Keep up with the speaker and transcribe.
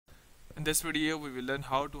In this video, we will learn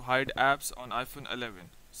how to hide apps on iPhone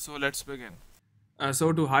 11. So let's begin.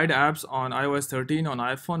 So to hide apps on iOS 13 on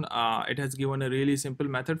iPhone, it has given a really simple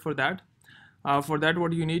method for that. For that,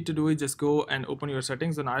 what you need to do is just go and open your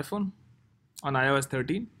settings on iPhone on iOS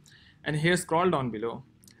 13, and here scroll down below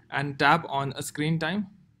and tap on a screen time.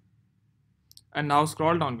 And now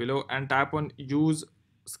scroll down below and tap on use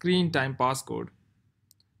screen time passcode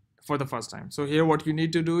for the first time. So here what you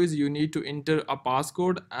need to do is you need to enter a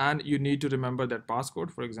passcode and you need to remember that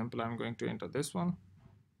passcode. For example, I'm going to enter this one.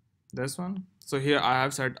 So here I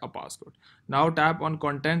have set a passcode. Now tap on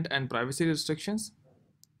content and privacy restrictions.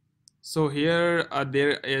 So here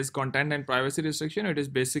there is content and privacy restriction. It is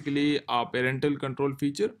basically a parental control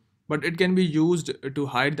feature, but it can be used to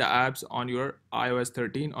hide the apps on your iOS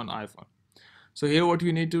 13 on iPhone. So here what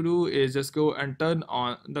you need to do is just go and turn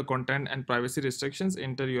on the content and privacy restrictions,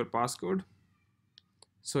 enter your passcode.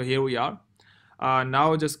 So here we are.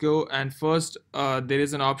 Now just go and first there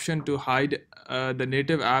is an option to hide the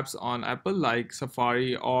native apps on Apple like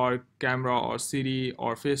Safari or Camera or Siri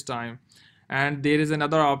or FaceTime. And there is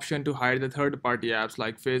another option to hide the third-party apps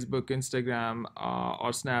like Facebook, Instagram,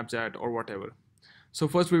 or Snapchat or whatever. So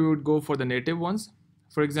first we would go for the native ones.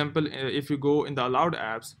 For example, if you go in the allowed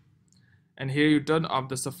apps, and here you turn off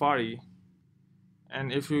the Safari,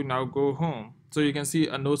 and if you now go home, so you can see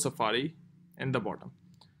a no Safari in the bottom.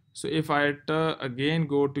 So if I again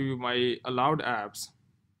go to my allowed apps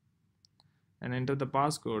and enter the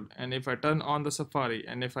passcode, and if I turn on the Safari,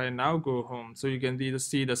 and if I now go home, so you can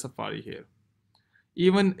see the Safari here.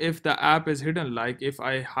 Even if the app is hidden, like if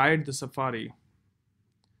I hide the Safari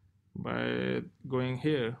by going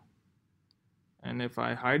here, and if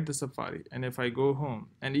I hide the Safari, and if I go home,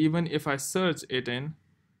 and even if I search it in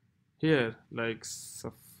here like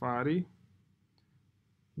Safari,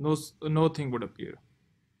 nothing would appear.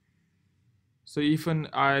 So even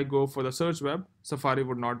I go for the search web, Safari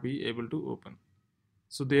would not be able to open.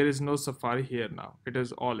 So there is no Safari here now. It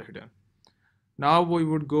is all hidden. Now we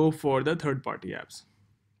would go for the third-party apps.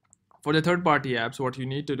 For the third-party apps, what you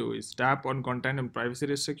need to do is tap on content and privacy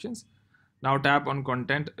restrictions. Now tap on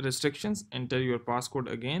content restrictions, enter your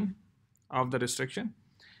passcode again of the restriction,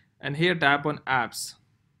 and here tap on apps.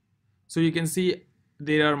 So you can see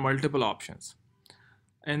there are multiple options.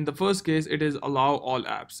 In the first case, it is allow all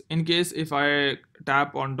apps. In case if I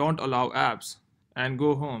tap on don't allow apps and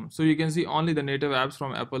go home, so you can see only the native apps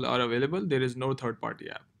from Apple are available. There is no third-party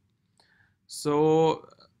app. So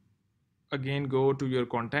again, go to your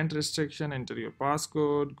content restriction, enter your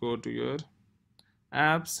passcode, go to your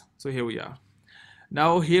apps. So here we are.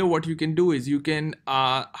 Now here what you can do is you can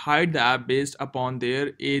hide the app based upon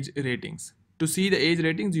their age ratings. To see the age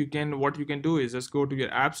ratings, what you can do is just go to your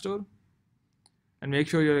app store and make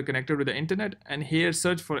sure you're connected with the internet, and here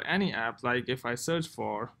search for any app. Like if I search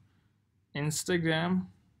for Instagram,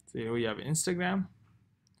 so here we have Instagram,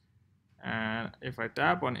 and if I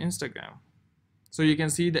tap on Instagram, so you can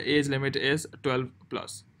see the age limit is 12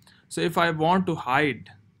 plus. So if I want to hide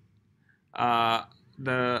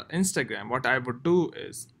the Instagram, what I would do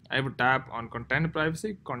is I would tap on content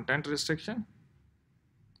privacy, content restriction,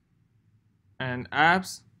 and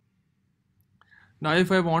apps. Now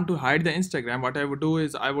if I want to hide the Instagram, what I would do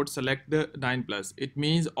is I would select the 9 plus. It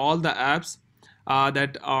means all the apps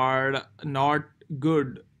that are not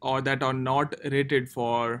good or that are not rated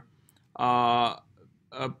for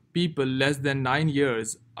people less than 9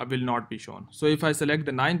 years will not be shown. So if I select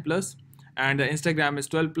the 9 plus and the Instagram is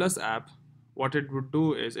 12 plus app, what it would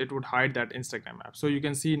do is it would hide that Instagram app. So you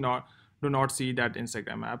can see do not see that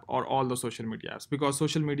Instagram app or all the social media apps, because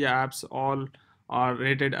social media apps all are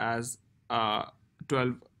rated as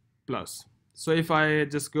 12 plus. So if I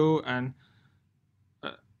just go and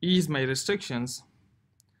ease my restrictions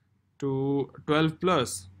to 12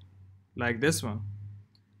 plus like this one,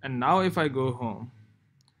 and now if I go home,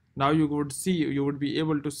 now you would be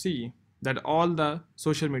able to see that all the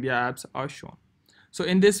social media apps are shown. So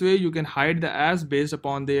in this way you can hide the apps based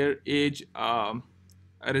upon their age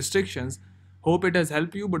restrictions. Hope it has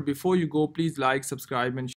helped you, but before you go, please like,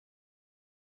 subscribe, and